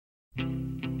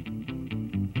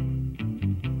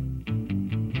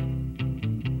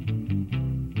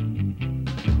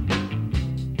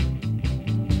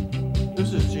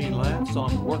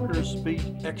House on Workers Speak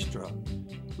Extra.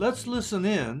 Let's listen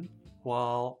in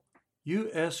while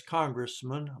U.S.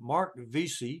 Congressman Mark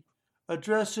Vesey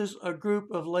addresses a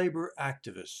group of labor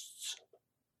activists.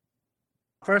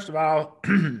 First of all,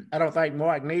 I don't think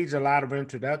Mark needs a lot of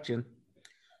introduction.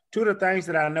 Two of the things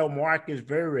that I know Mark is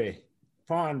very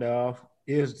fond of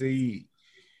is the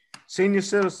senior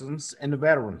citizens and the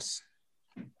veterans.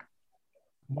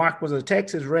 Mark was a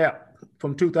Texas rep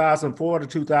from 2004 to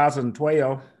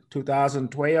 2012.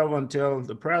 2012 until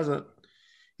the present,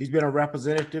 he's been a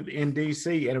representative in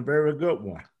D.C. and a very good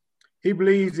one. He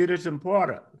believes it is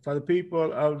important for the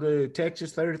people of the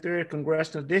Texas 33rd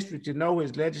Congressional District to know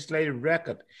his legislative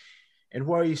record and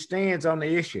where he stands on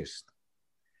the issues.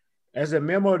 As a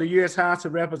member of the U.S. House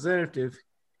of Representatives,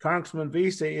 Congressman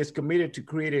Vesey is committed to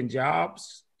creating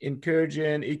jobs,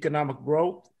 encouraging economic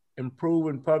growth,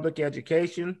 improving public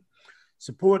education,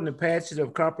 supporting the passage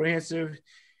of comprehensive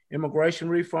immigration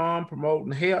reform,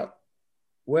 promoting health,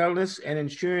 wellness, and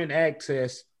ensuring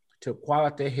access to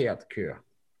quality health care.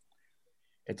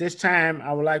 At this time,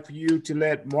 I would like for you to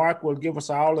let Mark will give us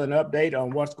all an update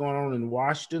on what's going on in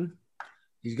Washington.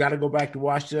 He's got to go back to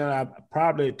Washington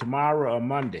probably tomorrow or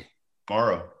Monday.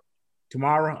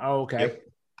 Tomorrow? Oh, okay. Yep.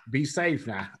 Be safe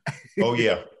now. Oh,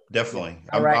 yeah, definitely.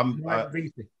 All right,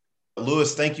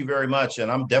 Lewis, thank you very much.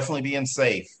 And I'm definitely being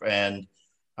safe. And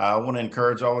I want to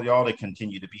encourage all of y'all to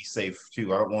continue to be safe,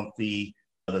 too. I don't want the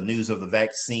news of the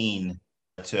vaccine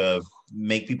to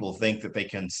make people think that they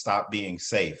can stop being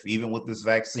safe. Even with this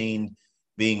vaccine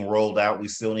being rolled out, we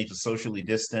still need to socially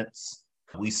distance.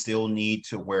 We still need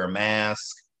to wear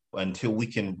masks until we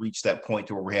can reach that point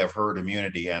to where we have herd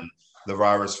immunity and the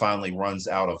virus finally runs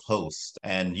out of host.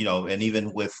 And, and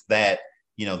even with that,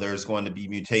 there's going to be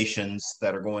mutations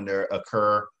that are going to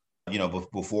occur,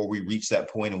 before we reach that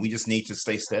point, and we just need to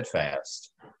stay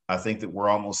steadfast. I think that we're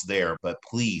almost there, but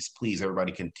please,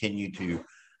 everybody continue to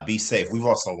be safe. We've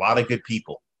lost a lot of good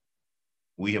people.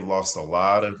 We have lost a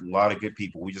lot of good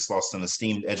people. We just lost an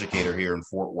esteemed educator here in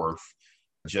Fort Worth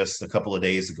just a couple of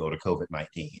days ago to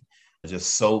COVID-19.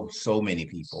 Just so many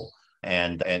people.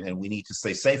 And we need to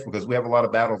stay safe because we have a lot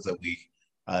of battles that we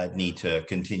need to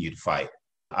continue to fight.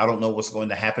 I don't know what's going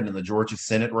to happen in the Georgia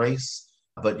Senate race,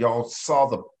 but y'all saw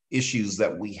the issues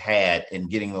that we had in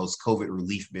getting those COVID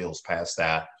relief bills passed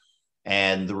out,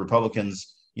 and the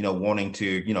Republicans, wanting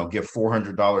to, give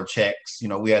 $400 checks.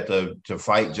 We had to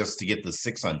fight just to get the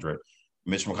 $600.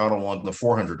 Mitch McConnell wanted the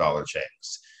 $400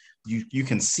 checks. You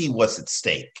can see what's at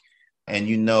stake, and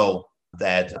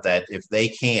that if they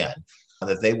can,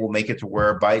 that they will make it to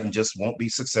where Biden just won't be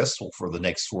successful for the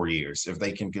next 4 years if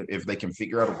they can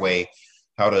figure out a way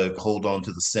how to hold on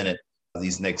to the Senate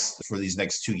these next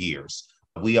 2 years.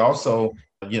 We also,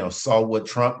 saw what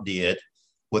Trump did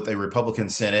with a Republican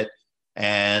Senate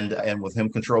and with him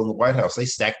controlling the White House. They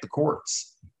stacked the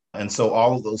courts. And so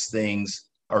all of those things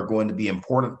are going to be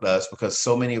important to us because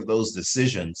so many of those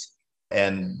decisions,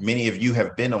 and many of you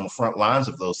have been on the front lines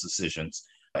of those decisions,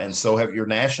 and so have your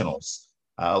nationals.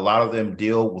 A lot of them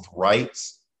deal with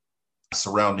rights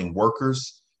surrounding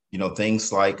workers,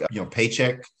 things like,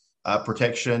 paycheck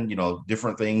protection,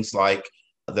 different things like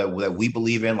that we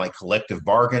believe in, like collective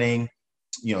bargaining,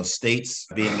 states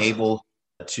being able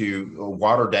to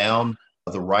water down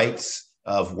the rights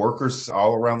of workers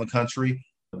all around the country.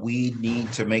 We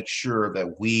need to make sure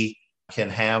that we can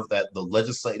have the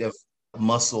legislative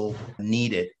muscle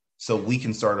needed so we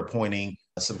can start appointing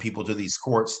some people to these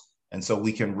courts. And so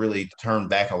we can really turn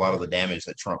back a lot of the damage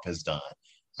that Trump has done.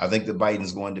 I think that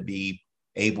Biden's going to be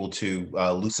able to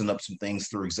loosen up some things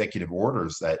through executive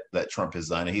orders that Trump has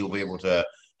done, and he'll be able to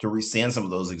rescind some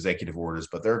of those executive orders.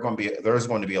 But there's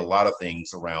going to be a lot of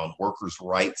things around workers'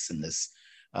 rights in this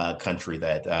country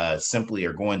that simply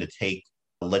are going to take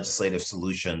legislative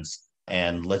solutions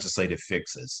and legislative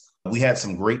fixes. We had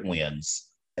some great wins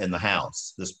in the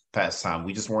House this past time.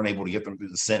 We just weren't able to get them through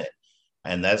the Senate.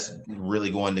 And that's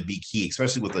really going to be key,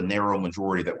 especially with the narrow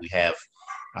majority that we have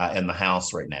in the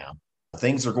House right now.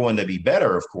 Things are going to be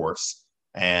better, of course.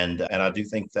 And I do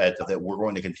think that we're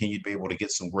going to continue to be able to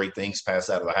get some great things passed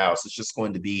out of the House. It's just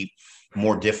going to be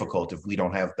more difficult if we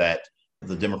don't have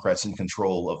the Democrats in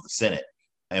control of the Senate.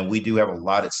 And we do have a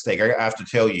lot at stake. I have to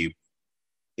tell you,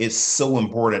 it's so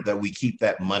important that we keep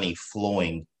that money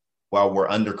flowing while we're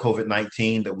under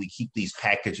COVID-19, that we keep these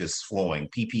packages flowing.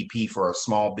 PPP for our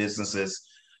small businesses,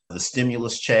 the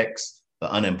stimulus checks, the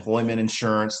unemployment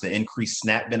insurance, the increased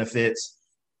SNAP benefits.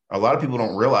 A lot of people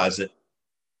don't realize it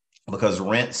because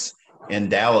rents in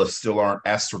Dallas still aren't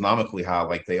astronomically high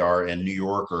like they are in New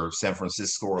York or San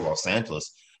Francisco or Los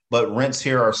Angeles, but rents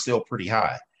here are still pretty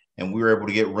high. And we were able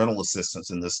to get rental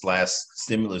assistance in this last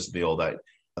stimulus bill that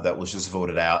that was just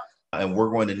voted out. And we're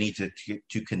going to need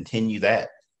to continue that.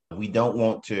 We don't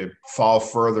want to fall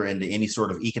further into any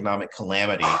sort of economic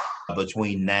calamity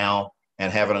between now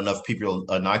and having enough people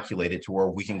inoculated to where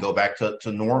we can go back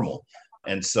to normal.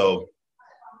 And so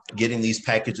getting these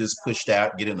packages pushed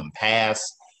out, getting them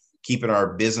passed, keeping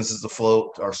our businesses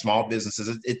afloat, our small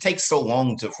businesses. It takes so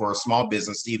long for a small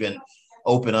business to even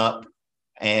open up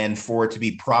and for it to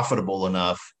be profitable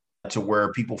enough to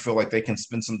where people feel like they can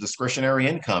spend some discretionary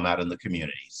income out in the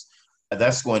communities.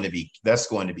 That's going to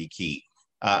be key.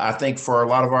 I think for a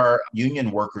lot of our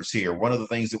union workers here, one of the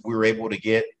things that we were able to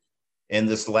get in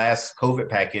this last COVID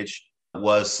package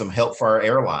was some help for our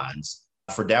airlines.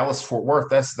 For Dallas Fort Worth,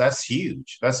 that's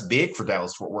huge. That's big for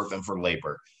Dallas Fort Worth and for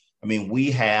labor. I mean, we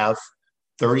have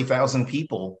 30,000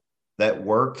 people that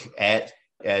work at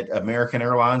American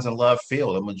Airlines and Love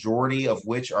Field, a majority of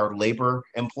which are labor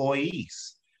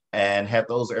employees, and have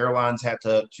those airlines had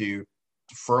to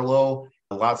furlough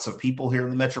lots of people here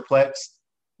in the Metroplex.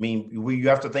 I mean, you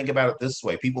have to think about it this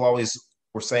way. People always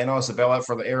were saying, "Oh, it's a bailout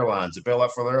for the airlines, a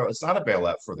bailout for the airlines." It's not a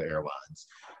bailout for the airlines.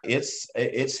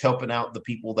 It's helping out the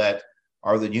people that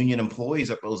are the union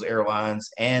employees at those airlines,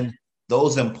 and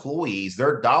those employees,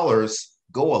 their dollars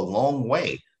go a long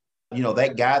way. You know,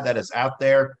 that guy that is out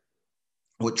there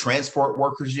with Transport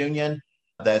Workers Union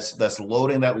that's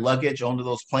loading that luggage onto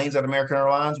those planes at American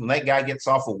Airlines, when that guy gets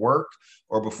off of work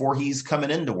or before he's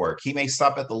coming into work, he may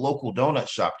stop at the local donut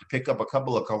shop to pick up a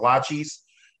couple of kolaches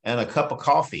and a cup of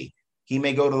coffee. He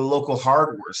may go to the local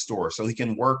hardware store so he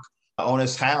can work on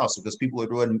his house, because people are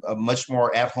doing much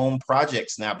more at-home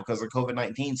projects now because of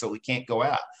COVID-19, so we can't go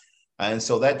out. And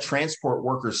so that transport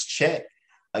workers check,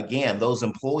 again, those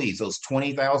employees, those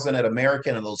 20,000 at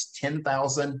American and those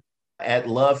 10,000 at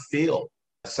Love Field,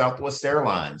 Southwest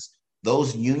Airlines,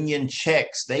 those union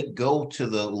checks, they go to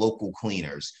the local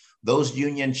cleaners. Those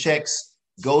union checks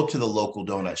go to the local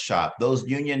donut shop. Those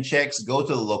union checks go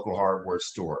to the local hardware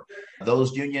store.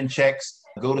 Those union checks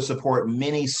go to support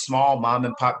many small mom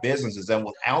and pop businesses. And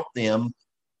without them,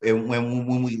 and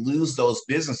when we lose those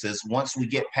businesses, once we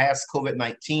get past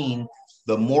COVID-19,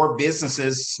 the more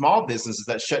businesses, small businesses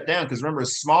that shut down, because remember,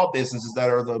 small businesses that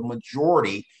are the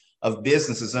majority of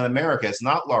businesses in America, it's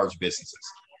not large businesses.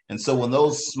 And so when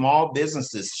those small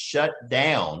businesses shut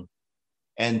down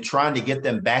and trying to get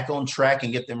them back on track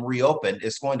and get them reopened,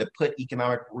 it's going to put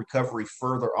economic recovery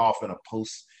further off in a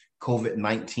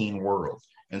post-COVID-19 world.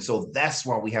 And so that's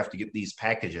why we have to get these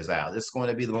packages out. It's going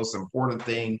to be the most important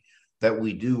thing that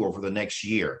we do over the next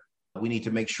year. We need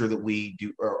to make sure that we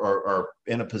are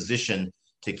in a position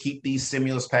to keep these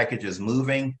stimulus packages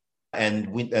moving,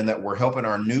 and that we're helping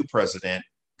our new president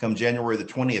come January the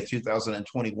 20th,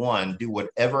 2021, do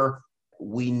whatever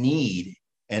we need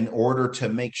in order to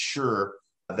make sure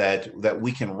that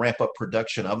we can ramp up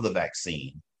production of the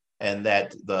vaccine, and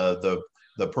that the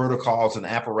protocols and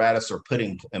apparatus are put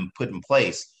in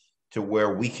place to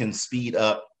where we can speed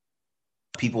up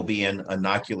people being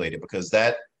inoculated, because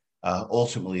that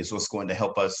ultimately is what's going to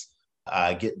help us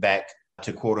get back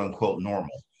to quote unquote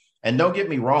normal. And don't get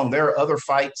me wrong, there are other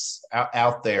fights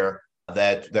out there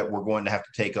that we're going to have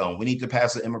to take on. We need to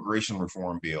pass an immigration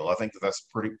reform bill. I think that's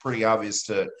pretty obvious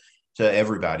to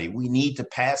everybody. We need to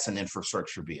pass an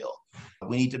infrastructure bill.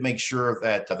 We need to make sure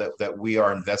that we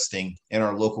are investing in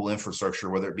our local infrastructure,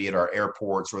 whether it be at our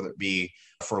airports, whether it be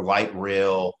for light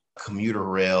rail, commuter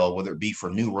rail, whether it be for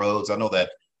new roads. I know that,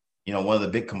 you know, one of the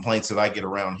big complaints that I get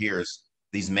around here is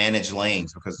these managed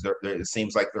lanes, because it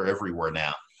seems like they're everywhere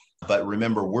now. But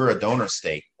remember, we're a donor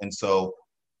state. And so,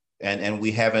 and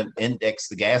we haven't indexed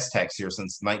the gas tax here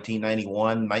since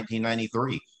 1991,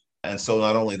 1993. And so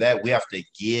not only that, we have to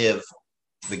give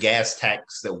the gas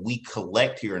tax that we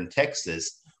collect here in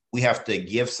Texas, we have to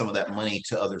give some of that money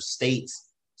to other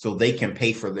states so they can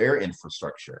pay for their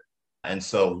infrastructure. And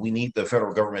so we need the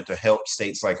federal government to help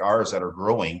states like ours that are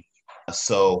growing,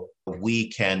 so we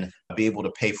can be able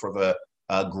to pay for the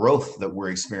growth that we're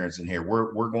experiencing here.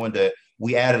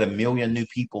 We added 1 million new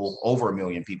people, over 1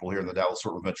 million people here in the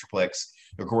Dallas-Fort Worth Metroplex,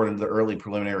 according to the early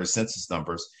preliminary census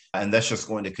numbers. And that's just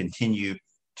going to continue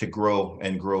to grow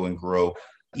and grow and grow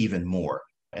even more.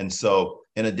 And so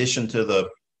in addition to the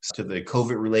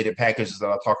COVID-related packages that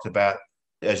I talked about,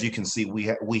 as you can see,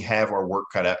 we have our work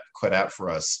cut out for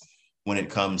us when it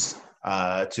comes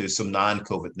to some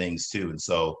non-COVID things too. And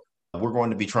so we're going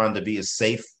to be trying to be as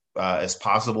safe as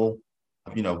possible.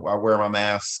 You know, I wear my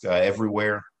mask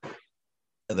everywhere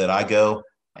that I go,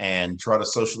 and try to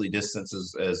socially distance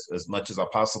as much as I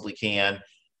possibly can.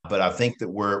 But I think that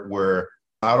we're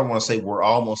I don't want to say we're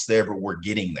almost there, but we're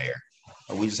getting there.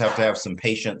 We just have to have some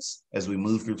patience as we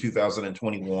move through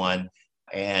 2021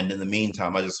 And in the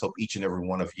meantime, I just hope each and every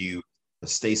one of you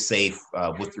stay safe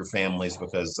with your families,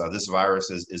 because this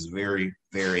virus is very,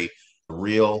 very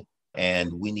real.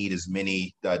 And we need as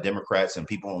many Democrats and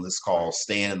people on this call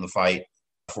staying in the fight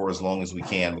for as long as we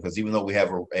can, because even though we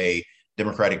have a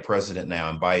Democratic president now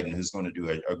in Biden, who's going to do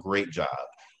a great job,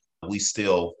 we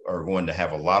still are going to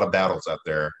have a lot of battles out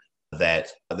there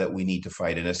that we need to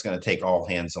fight. And it's going to take all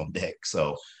hands on deck.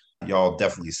 So y'all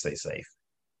definitely stay safe.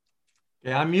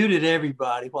 Yeah, I muted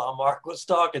everybody while Mark was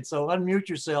talking. So unmute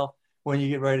yourself when you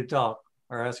get ready to talk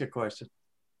or ask a question.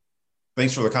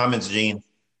 Thanks for the comments, Gene.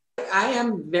 I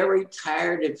am very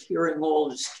tired of hearing all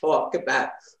this talk about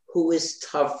who is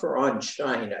tougher on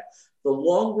China. The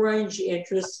long-range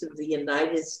interests of the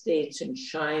United States and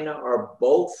China are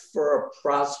both for a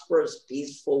prosperous,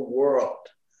 peaceful world.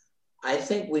 I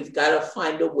think we've got to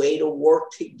find a way to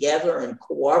work together and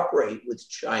cooperate with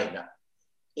China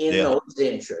in those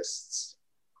interests.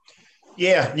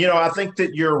 Yeah, I think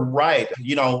that you're right.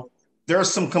 There are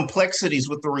some complexities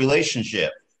with the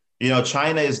relationship.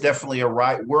 China is definitely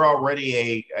we're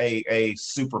already a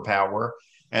superpower,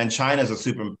 and China is a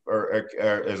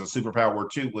superpower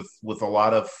too, with a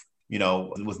lot of,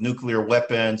 with nuclear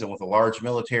weapons and with a large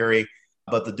military.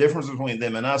 But the difference between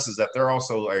them and us is that they're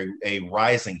also a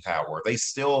rising power. They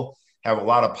still have a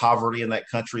lot of poverty in that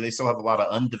country. They still have a lot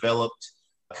of undeveloped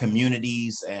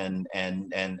communities and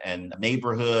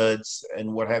neighborhoods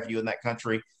and what have you in that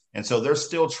country. And so they're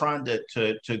still trying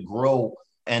to grow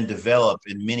and develop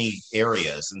in many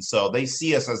areas. And so they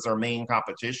see us as their main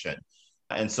competition.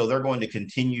 And so they're going to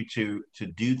continue to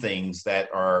do things that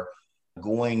are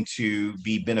going to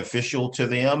be beneficial to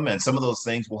them. And some of those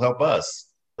things will help us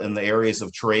in the areas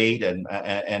of trade and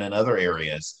in other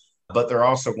areas. But they're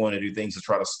also going to do things to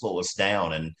try to slow us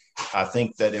down. And I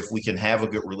think that if we can have a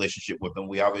good relationship with them,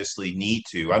 we obviously need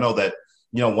to. I know that,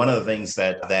 one of the things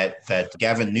that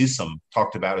Gavin Newsom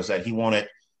talked about is that he wanted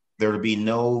there to be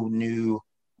no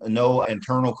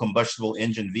internal combustible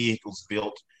engine vehicles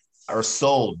built or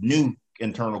sold, new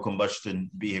internal combustion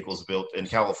vehicles built in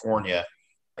California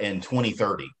in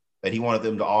 2030, that he wanted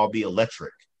them to all be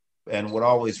electric. And what I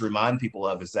always remind people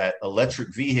of is that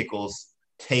electric vehicles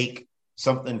take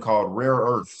something called rare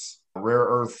earth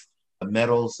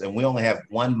metals, and we only have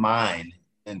one mine in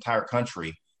the entire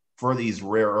country for these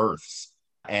rare earths.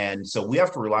 And so we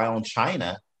have to rely on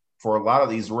China for a lot of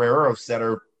these rare earths that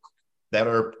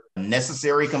are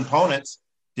necessary components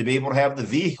to be able to have the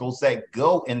vehicles that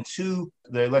go into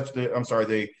the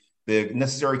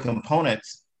necessary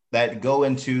components that go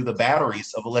into the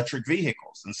batteries of electric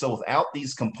vehicles. And so without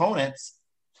these components,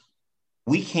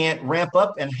 we can't ramp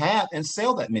up and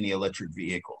sell that many electric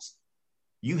vehicles.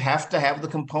 You have to have the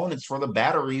components for the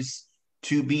batteries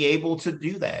to be able to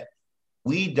do that.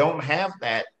 We don't have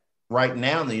that right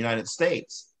now in the United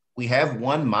States. We have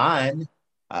one mine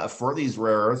for these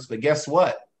rare earths, but guess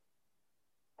what?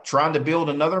 Trying to build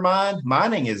another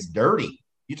mining is dirty.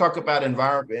 You talk about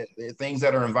things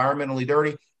that are environmentally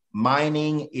dirty.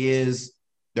 Mining is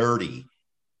dirty.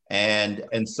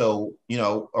 And so,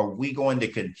 are we going to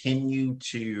continue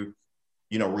to,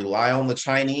 rely on the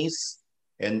Chinese?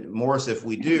 And Morris, if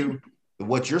we do,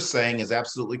 what you're saying is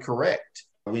absolutely correct.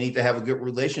 We need to have a good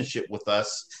relationship with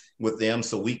them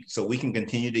so we can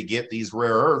continue to get these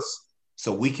rare earths,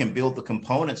 so we can build the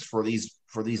components for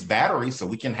these batteries, so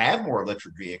we can have more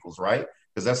electric vehicles, right?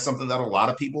 Because that's something that a lot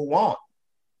of people want.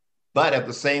 But at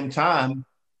the same time,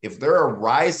 if they're a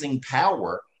rising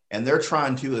power and they're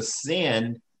trying to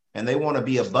ascend and they want to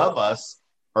be above us,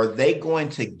 are they going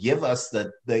to give us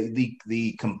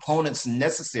the components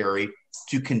necessary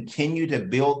to continue to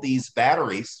build these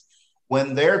batteries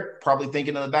when they're probably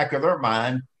thinking in the back of their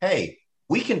mind, hey,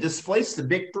 we can displace the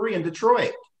big three in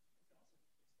Detroit?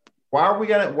 Why are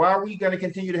we gonna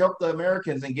continue to help the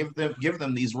Americans and give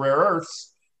them these rare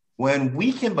earths when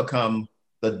we can become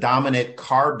the dominant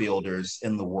car builders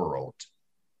in the world?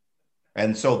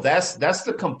 And so that's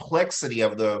the complexity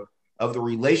of the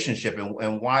relationship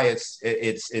and why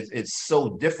it's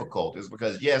so difficult, is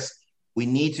because yes, we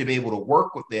need to be able to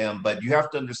work with them, but you have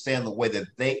to understand the way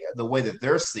that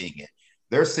they're seeing it.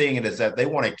 They're seeing it as that they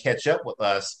want to catch up with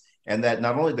us, and that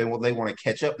not only they want to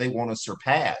catch up, they want to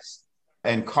surpass.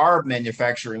 And car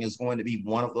manufacturing is going to be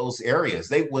one of those areas.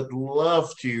 They would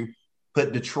love to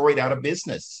put Detroit out of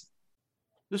business.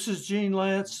 This is Gene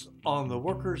Lantz on the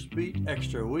Workers Beat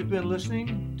Extra. We've been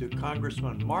listening to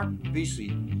Congressman Mark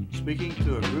Vesey speaking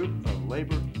to a group of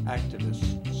labor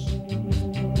activists.